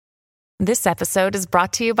This episode is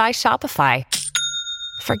brought to you by Shopify.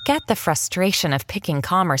 Forget the frustration of picking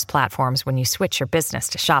commerce platforms when you switch your business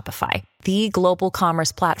to Shopify, the global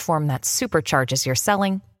commerce platform that supercharges your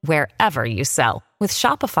selling wherever you sell. With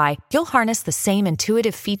Shopify, you'll harness the same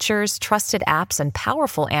intuitive features, trusted apps, and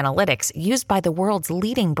powerful analytics used by the world's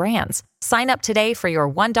leading brands. Sign up today for your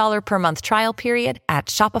 $1 per month trial period at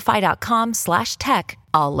shopify.com/tech,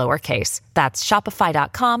 all lowercase. That's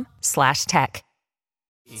shopify.com/tech.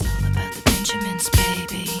 It's all about the Benjamins,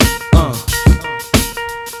 baby. Yeah.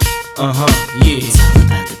 It's all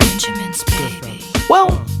about the Benjamins, baby.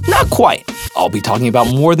 Well, not quite. I'll be talking about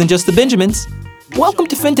more than just the Benjamins. Welcome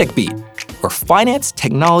to FinTech Beat, where finance,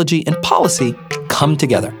 technology, and policy come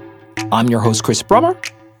together. I'm your host, Chris Brummer,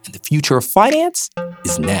 and the future of finance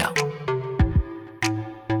is now.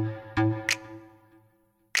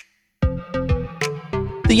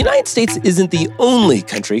 The United States isn't the only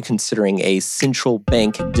country considering a central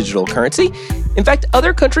bank digital currency. In fact,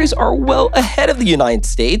 other countries are well ahead of the United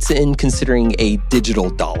States in considering a digital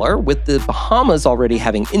dollar, with the Bahamas already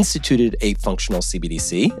having instituted a functional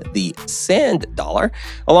CBDC, the Sand Dollar,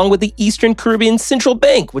 along with the Eastern Caribbean Central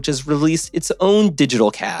Bank, which has released its own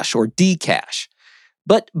digital cash, or D-Cash.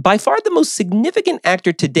 But by far the most significant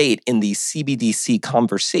actor to date in the CBDC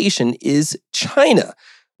conversation is China,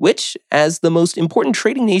 which, as the most important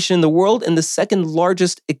trading nation in the world and the second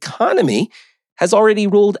largest economy, has already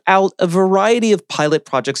rolled out a variety of pilot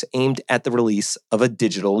projects aimed at the release of a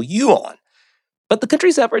digital yuan. But the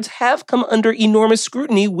country's efforts have come under enormous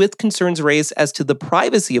scrutiny, with concerns raised as to the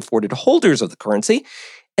privacy afforded holders of the currency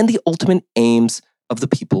and the ultimate aims of the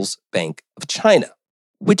People's Bank of China.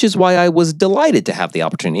 Which is why I was delighted to have the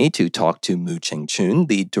opportunity to talk to Mu Chengchun,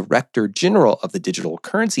 the Director General of the Digital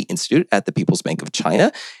Currency Institute at the People's Bank of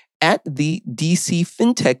China, at the DC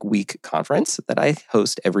FinTech Week conference that I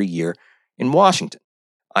host every year in Washington.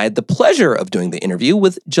 I had the pleasure of doing the interview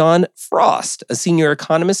with John Frost, a senior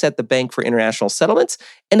economist at the Bank for International Settlements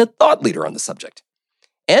and a thought leader on the subject.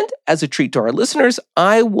 And as a treat to our listeners,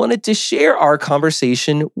 I wanted to share our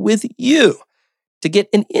conversation with you, to get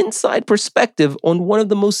an inside perspective on one of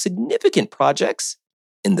the most significant projects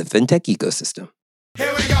in the fintech ecosystem.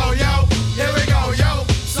 Here we go, yo. Here we go, yo.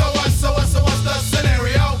 So what's the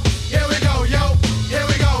scenario? Here we go, yo. Here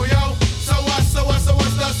we go, yo. So what's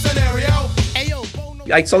the scenario?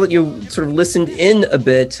 I saw that you sort of listened in a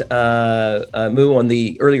bit, Mu, on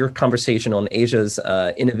the earlier conversation on Asia's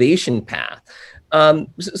innovation path.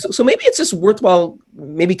 So maybe it's just worthwhile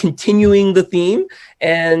maybe continuing the theme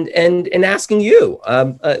and asking you,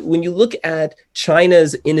 when you look at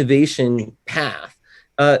China's innovation path,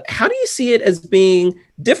 how do you see it as being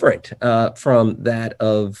different from that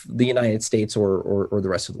of the United States or the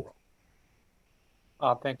rest of the world?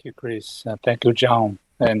 Thank you, Chris. Thank you, John.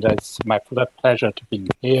 And it's my pleasure to be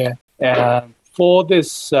here. For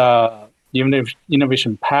this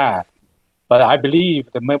innovation path, but I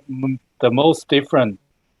believe the most different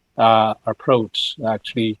approach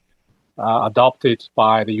actually adopted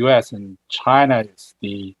by the U.S. and China is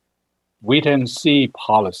the wait-and-see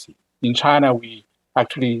policy. In China, we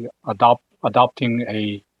actually adopting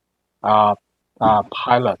a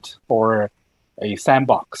pilot or a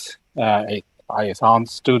sandbox. It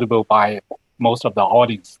sounds suitable by most of the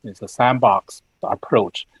audience. It's a sandbox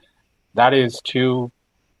approach. That is to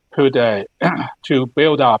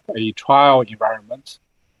build up a trial environment,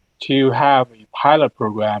 to have a pilot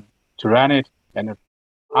program, to run it, and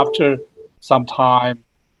after some time,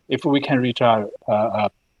 if we can reach a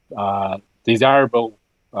desirable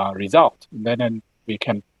result, then we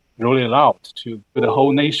can roll it out to the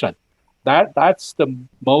whole nation. That's the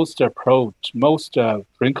most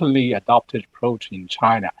frequently adopted approach in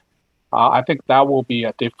China. I think that will be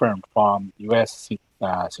different from U.S.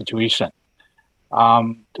 situation.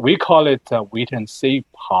 We call it a wait-and-see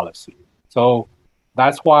policy. So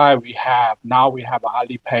that's why we have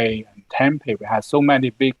Alipay and Tenpay. We have so many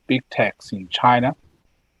big techs in China,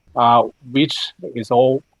 which is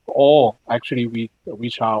all actually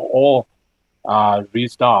which are all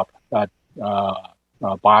raised up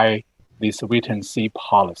by this wait-and-see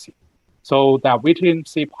policy. So that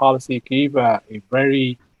wait-and-see policy give a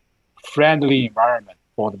very friendly environment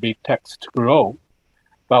for the big techs to grow.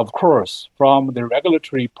 But of course, from the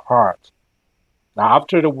regulatory part,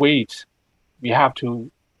 after the wait, we have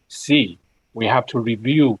to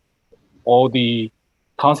review all the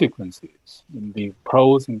consequences, the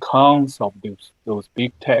pros and cons of those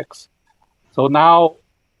big techs. So now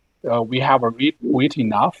we have wait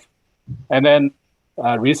enough. And then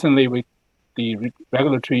recently with the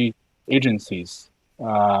regulatory agencies,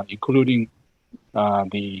 including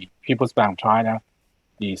the People's Bank of China,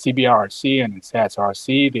 the CBRC and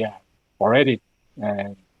CSRC, they have already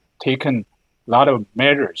taken a lot of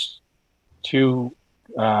measures to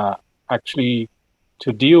actually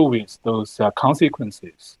to deal with those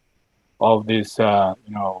consequences of this,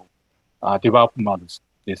 development,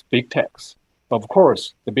 these big techs. Of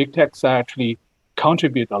course, the big techs actually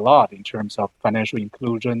contribute a lot in terms of financial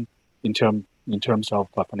inclusion, in terms of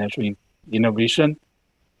financial innovation,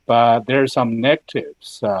 but there are some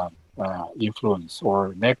negatives influence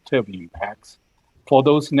or negative impacts. For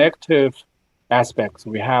those negative aspects,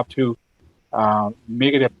 we have to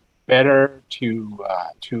make it better to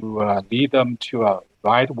lead them to a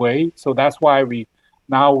right way. So that's why we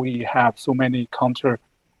have so many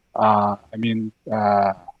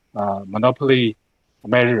monopoly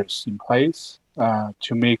measures in place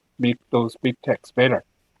to make those big techs better,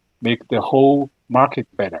 make the whole market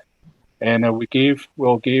better, and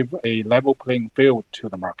we'll give a level playing field to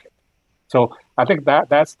the market. So I think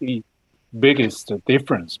that's the biggest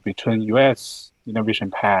difference between U.S. innovation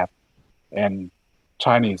path and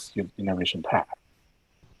Chinese innovation path.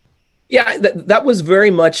 Yeah, that was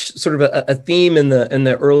very much sort of a theme in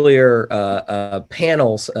the earlier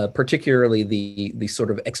panels, particularly the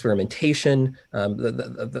sort of experimentation.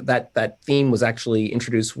 That theme was actually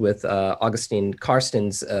introduced with Augustine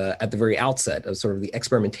Carstens at the very outset of sort of the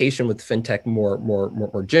experimentation with fintech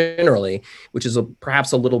more generally, which is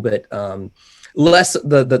perhaps a little bit less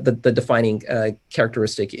the defining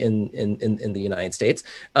characteristic in the United States.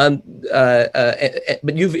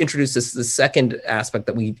 But you've introduced the second aspect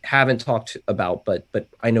that we haven't talked about, but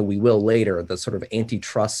I know we will later, the sort of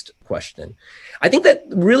antitrust question. I think that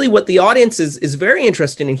really what the audience is very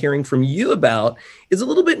interested in hearing from you about is a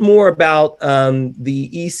little bit more about the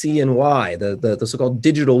ECNY, the so-called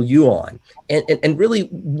digital yuan, and really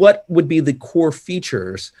what would be the core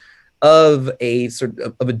features of a sort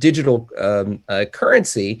of a digital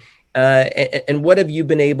currency, and what have you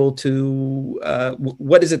been able to?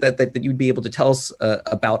 What is it that you'd be able to tell us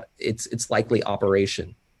about its likely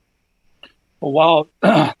operation? Well,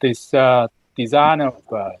 this design of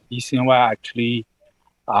ECNY actually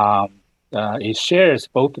it shares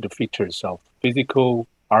both the features of physical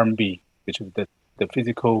RMB, which is the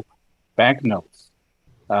physical banknotes,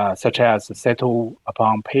 such as settle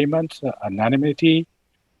upon payment, anonymity,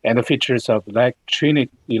 and the features of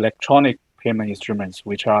electronic payment instruments,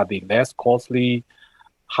 which are the less costly,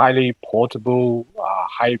 highly portable,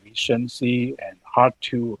 high efficiency, and hard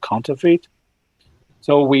to counterfeit.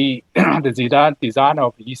 So the design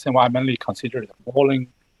of ECNY mainly considers the following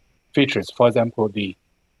features. For example, the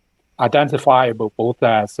identifiable both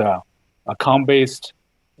as account-based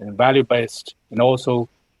and value-based, and also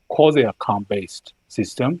quasi-account-based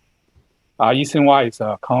system. ECNY is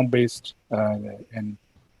account-based, and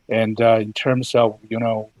in terms of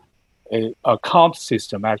a account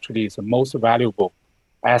system actually is the most valuable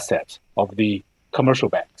asset of the commercial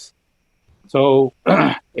banks. So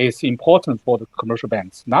it's important for the commercial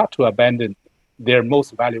banks not to abandon their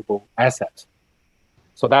most valuable asset.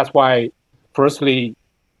 So that's why, firstly,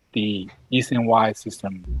 the ECNY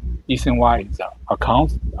system, ECNY is an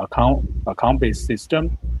account-based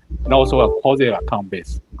system, and also a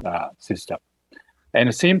quasi-account-based system. And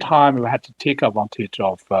at the same time, we had to take advantage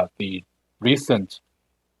of the recent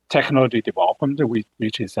technology development,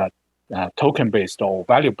 which is a token-based or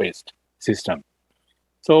value-based system.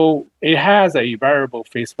 So it has a variable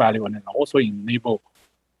face value and also enable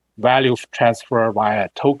value transfer via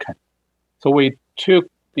token. So we took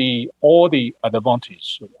all the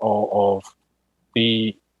advantage of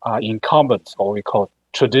the incumbents, or we call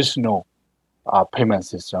traditional payment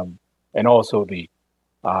system, and also the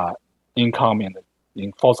incoming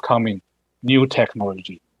in forthcoming new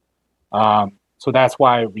technology. So that's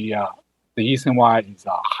why the ECNY is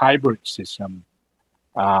a hybrid system,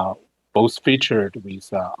 both featured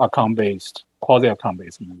with account-based,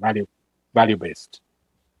 quasi-account-based, and value-based.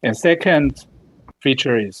 And second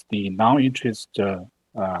feature is the non-interest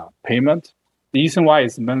payment. The ECNY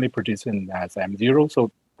is mainly produced as M0,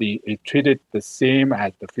 so it treated the same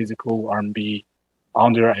as the physical RMB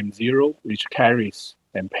under M0, which carries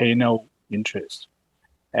and pay no interest.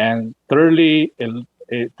 And thirdly,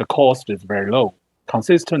 the cost is very low.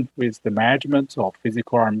 Consistent with the management of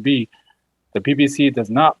physical RMB, the PBC does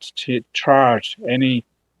not charge any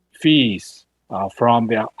fees from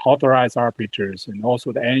the authorized arbiters and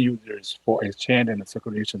also the end users for exchange and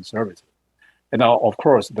circulation services. And of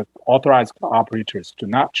course, the authorized operators do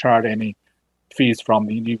not charge any fees from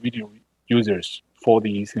the individual users for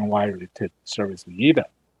the ECNY related services either.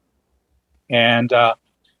 And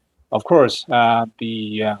of course,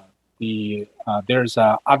 there's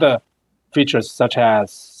other features such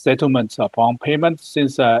as settlements upon payment.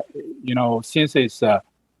 Since it's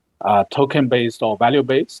token-based or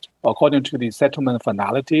value-based. According to the settlement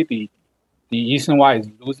finality, the eSNY is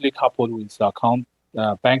loosely coupled with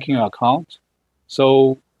banking account.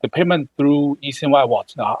 So the payment through eSNY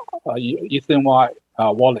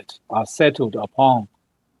wallet are settled upon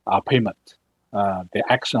payment, the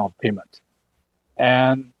action of payment.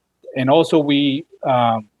 And also we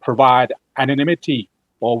provide anonymity,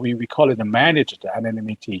 or we call it a managed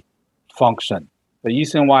anonymity function. The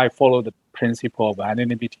eSNY follow the principle of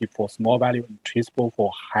anonymity for small value and traceable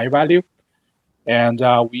for high value. And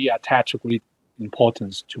we attach great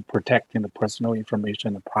importance to protecting the personal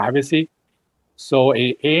information and privacy. So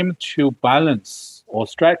it aims to balance or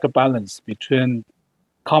strike a balance between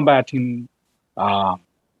combating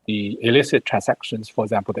the illicit transactions, for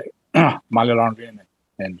example, the money laundering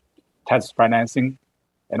and tax financing,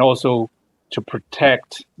 and also to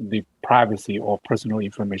protect the privacy or personal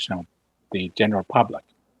information of the general public.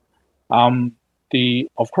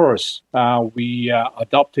 Of course, we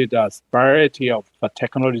adopted a variety of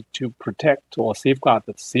technology to protect or safeguard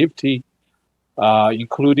the safety,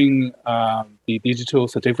 including the digital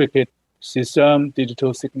certificate system,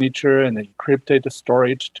 digital signature, and encrypted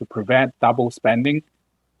storage to prevent double spending,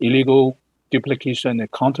 illegal duplication,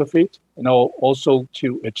 and counterfeit, and also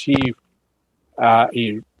to achieve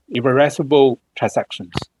irreversible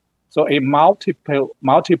transactions. So a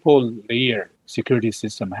multiple layer security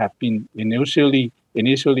system have been initially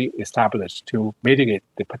established to mitigate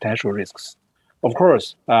the potential risks. Of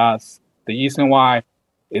course, the eSNY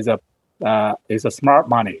is a smart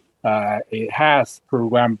money. It has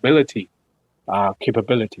programmability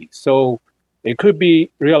capability, so it could be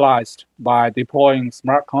realized by deploying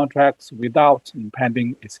smart contracts without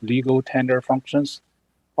impeding its legal tender functions.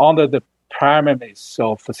 Under the premise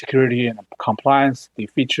of security and compliance, the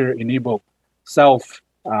feature enable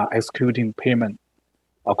self-executing payment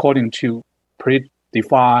according to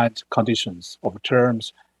predefined conditions of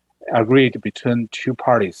terms agreed between two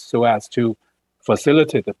parties, so as to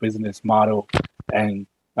facilitate the business model and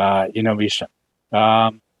innovation.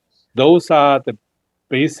 Those are the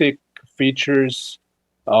basic features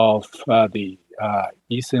of the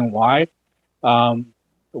eSNY.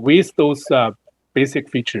 With those basic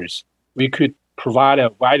features, we could provide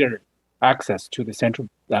a wider access to the central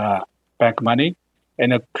bank money,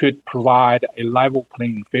 and it could provide a level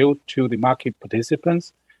playing field to the market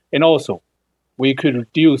participants. And also, we could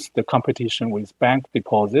reduce the competition with bank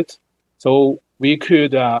deposits. So we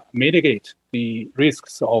could mitigate the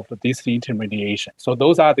risks of disintermediation. So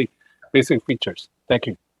those are the basic features. Thank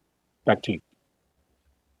you. Back to you.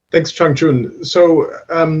 Thanks, Changchun. So,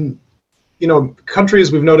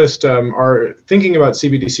 countries we've noticed are thinking about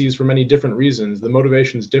CBDCs for many different reasons. The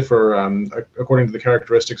motivations differ according to the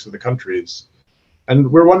characteristics of the countries.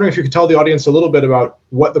 And we're wondering if you could tell the audience a little bit about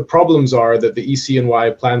what the problems are that the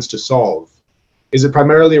eSNY plans to solve. Is it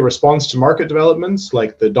primarily a response to market developments,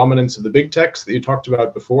 like the dominance of the big techs that you talked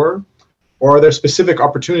about before? Or are there specific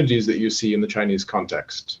opportunities that you see in the Chinese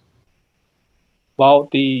context? Well,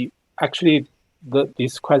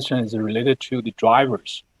 this question is related to the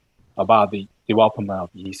drivers about the development of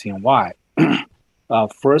eSNY.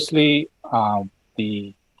 Firstly,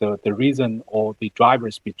 the reason or the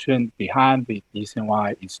drivers behind the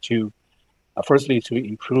eSNY is to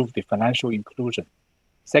improve the financial inclusion.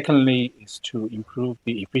 Secondly, is to improve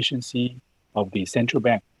the efficiency of the central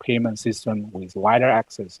bank payment system with wider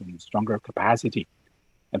access and stronger capacity.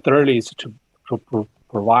 And thirdly, is to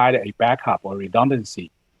provide a backup or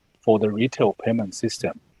redundancy for the retail payment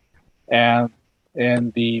system.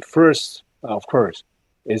 And the first, of course,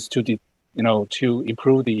 is to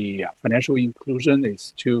improve the financial inclusion,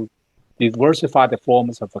 is to diversify the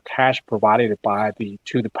forms of cash provided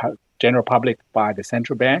to the general public by the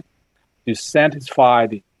central bank, to satisfy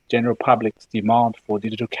the general public's demand for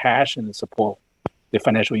digital cash and support the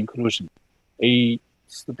financial inclusion. The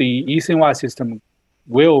eSNY system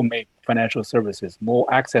will make financial services more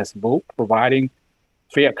accessible, providing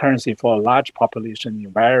fiat currency for a large population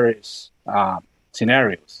in various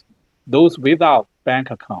scenarios. Those without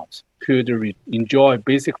bank accounts could enjoy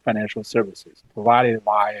basic financial services provided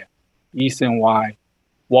by eSNY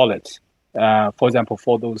wallets. For example,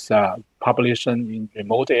 for those population in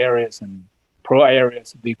remote areas and poor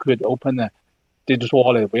areas, they could open a digital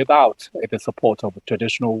wallet without the support of a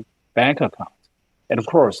traditional bank account. And of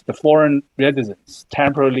course, the foreign residents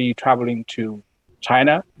temporarily traveling to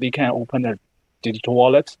China, they can open a digital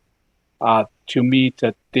wallet to meet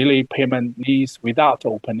the daily payment needs without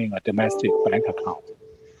opening a domestic bank account.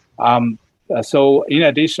 So in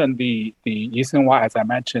addition, the eSNY, as I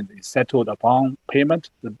mentioned, is settled upon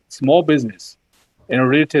payment. The small business and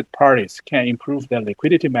related parties can improve their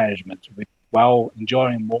liquidity management while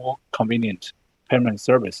enjoying more convenient payment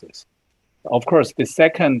services. Of course, the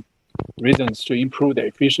second reason is to improve the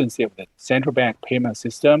efficiency of the central bank payment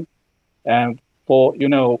system. And for,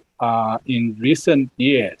 in recent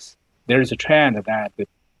years, there is a trend that the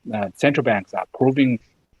central banks are improving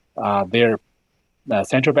their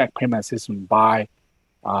central bank payment system by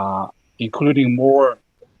including more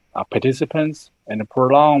participants and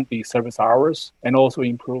prolong the service hours and also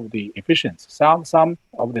improve the efficiency. Some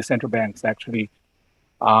of the central banks actually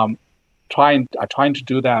trying to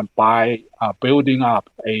do that by building up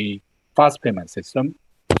a fast payment system,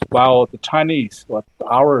 while the Chinese, or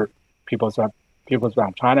our People's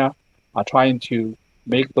Bank China, are trying to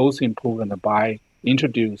make those improvements by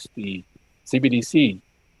introduce the CBDC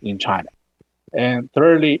in China. And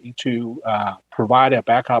thirdly, to provide a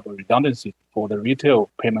backup redundancy for the retail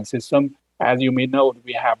payment system. As you may know,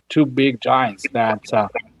 we have two big giants that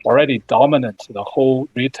already dominate the whole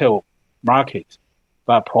retail market.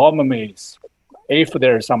 But problem is, if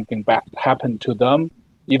there's something bad happen to them,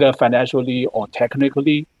 either financially or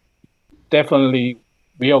technically, definitely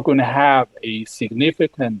we are going to have a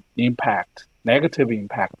significant impact, negative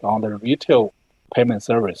impact on the retail payment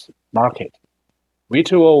service market,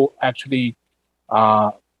 which will actually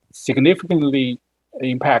significantly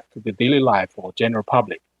impact the daily life of general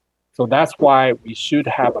public. So that's why we should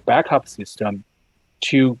have a backup system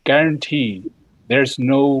to guarantee there's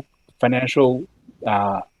no financial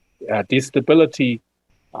disability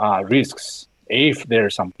risks if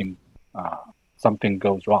there's something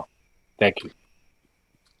goes wrong. Thank you.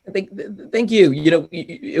 Thank you.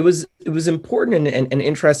 It was important and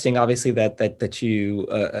interesting, obviously, that you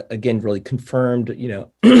again really confirmed,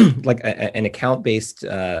 like an account-based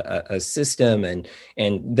system, and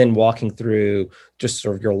then walking through just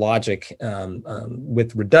sort of your logic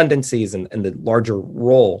with redundancies and the larger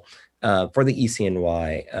role for the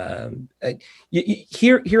ECNY.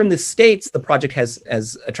 Here in the States, the project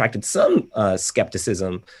has attracted some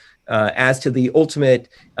skepticism as to the ultimate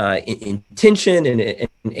intention and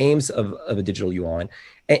aims of a digital yuan.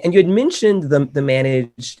 And you had mentioned the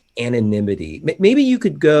managed anonymity. Maybe you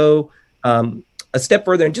could go a step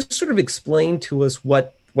further and just sort of explain to us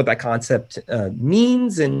what that concept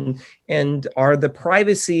means, and are the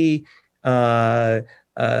privacy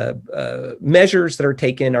measures that are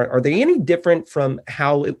taken, are they any different from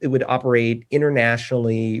how it would operate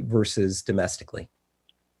internationally versus domestically?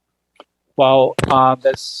 Well,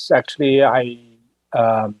 that's actually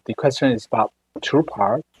the question is about two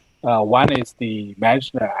parts. One is the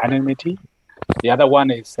managed anonymity. The other one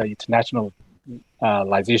is the internationalization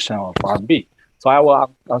of RMB. So I will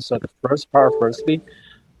answer the first part firstly.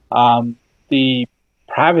 The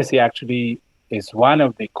privacy actually is one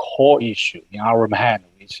of the core issues in our mind,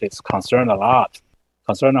 which is concern us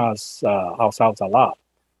ourselves a lot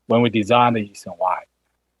when we design the ECNY.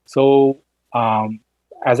 So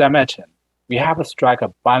as I mentioned, we have to strike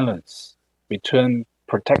a balance between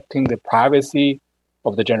protecting the privacy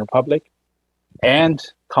of the general public and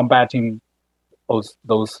combating those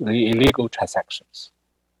illegal transactions.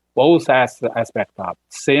 Both aspects are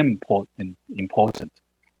same important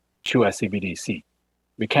to a CBDC.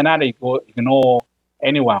 We cannot ignore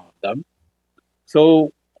any one of them.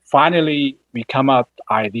 So finally, we come up with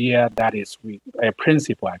the idea that is a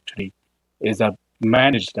principle actually is a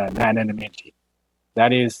managed anonymity.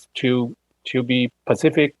 That is to be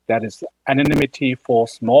specific, that is anonymity for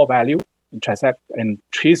small value and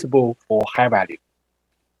traceable for high value.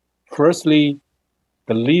 Firstly,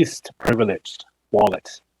 the least privileged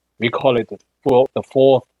wallet, we call it the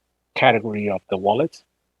fourth category of the wallet,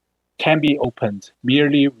 can be opened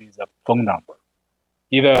merely with a phone number,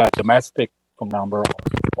 either a domestic phone number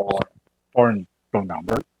or foreign phone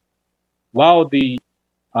number. While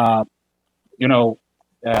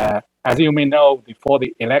as you may know, for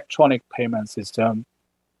the electronic payment system,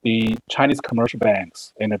 the Chinese commercial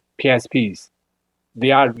banks and the PSPs, they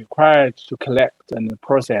are required to collect and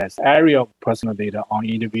process area of personal data on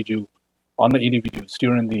the individuals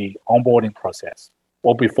during the onboarding process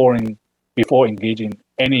or before engaging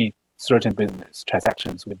any certain business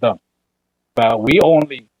transactions with them. But we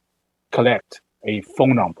only collect a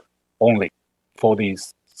phone number only for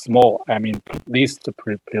these least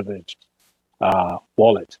privileged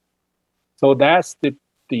wallet. So that's the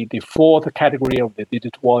fourth category of the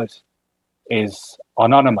digital wallet is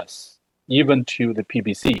anonymous, even to the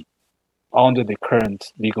PBC under the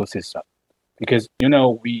current legal system. Because,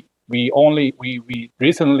 we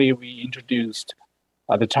recently introduced,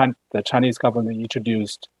 the Chinese government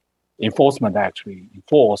introduced enforced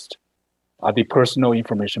the Personal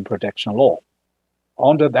Information Protection Law.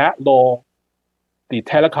 Under that law, the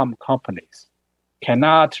telecom companies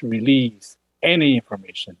cannot release any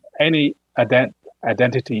information, any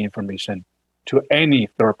identity information to any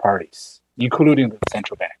third parties, including the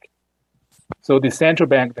central bank. So the central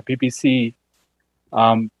bank, the PBC,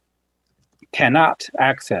 cannot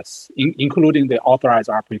access, including the authorized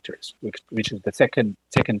operators, which is the second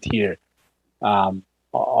tier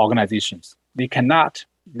organizations. They cannot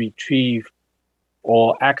retrieve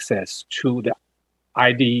or access to the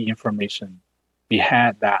ID information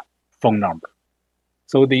behind that phone number.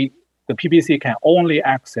 So the PBC can only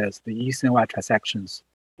access the eCNY transactions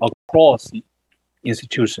across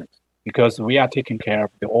institutions, because we are taking care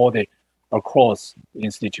of all the across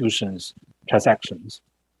institutions transactions.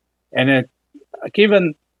 And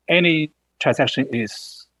given any transaction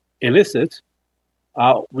is illicit,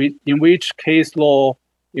 in which case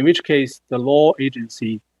the law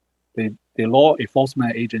agency, the law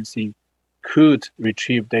enforcement agency could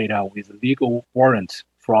retrieve data with legal warrant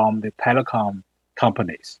from the telecom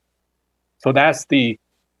companies. So that's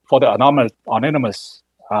for the anonymous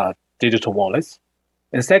digital wallets.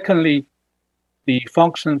 And secondly, the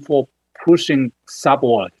function for pushing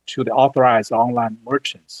sub-wallet to the authorized online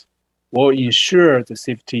merchants will ensure the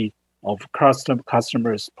safety of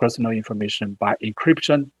customers' personal information by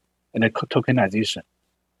encryption and tokenization.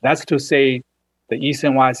 That's to say, the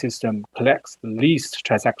eCNY system collects the least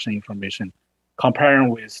transaction information comparing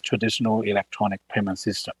with traditional electronic payment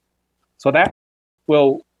system. So that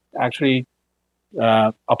will actually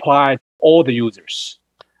apply to all the users.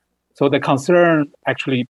 So the concern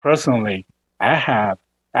actually personally I have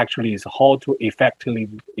actually is how to effectively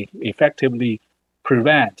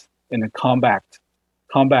prevent and combat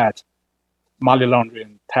money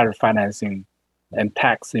laundering, terror financing, and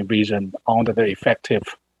tax evasion under the effective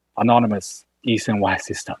anonymous eCNY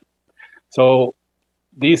system. So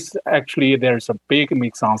this actually, there's a big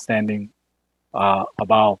misunderstanding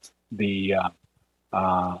about the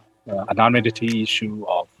anonymity issue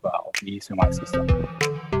of the eCNY system.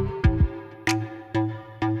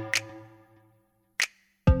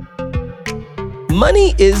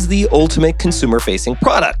 Money is the ultimate consumer-facing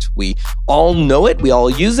product. We all know it, we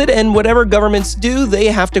all use it, and whatever governments do, they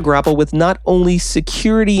have to grapple with not only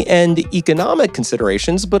security and economic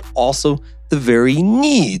considerations, but also the very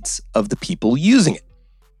needs of the people using it.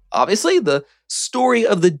 Obviously, the story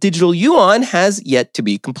of the digital yuan has yet to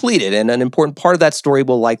be completed, and an important part of that story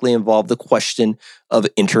will likely involve the question of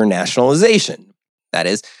internationalization. That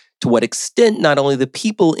is, to what extent not only the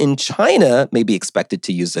people in China may be expected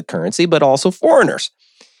to use the currency, but also foreigners.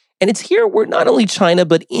 And it's here where not only China,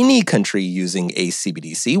 but any country using a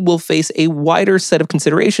CBDC will face a wider set of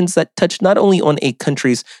considerations that touch not only on a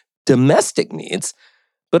country's domestic needs,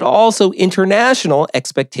 but also international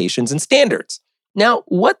expectations and standards. Now,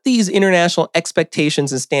 what these international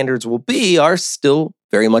expectations and standards will be are still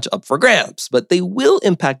very much up for grabs, but they will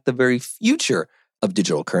impact the very future of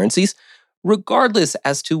digital currencies, regardless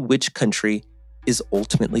as to which country is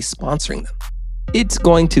ultimately sponsoring them. It's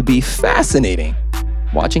going to be fascinating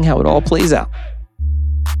watching how it all plays out.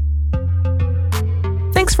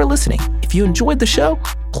 Thanks for listening. If you enjoyed the show,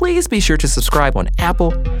 please be sure to subscribe on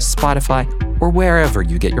Apple, Spotify, or wherever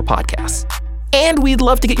you get your podcasts. And we'd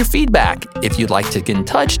love to get your feedback. If you'd like to get in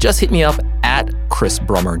touch, just hit me up at Chris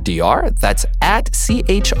Brummer DR. That's at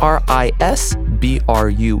ChrisBrummer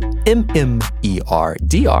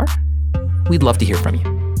DR. We'd love to hear from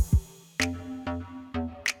you.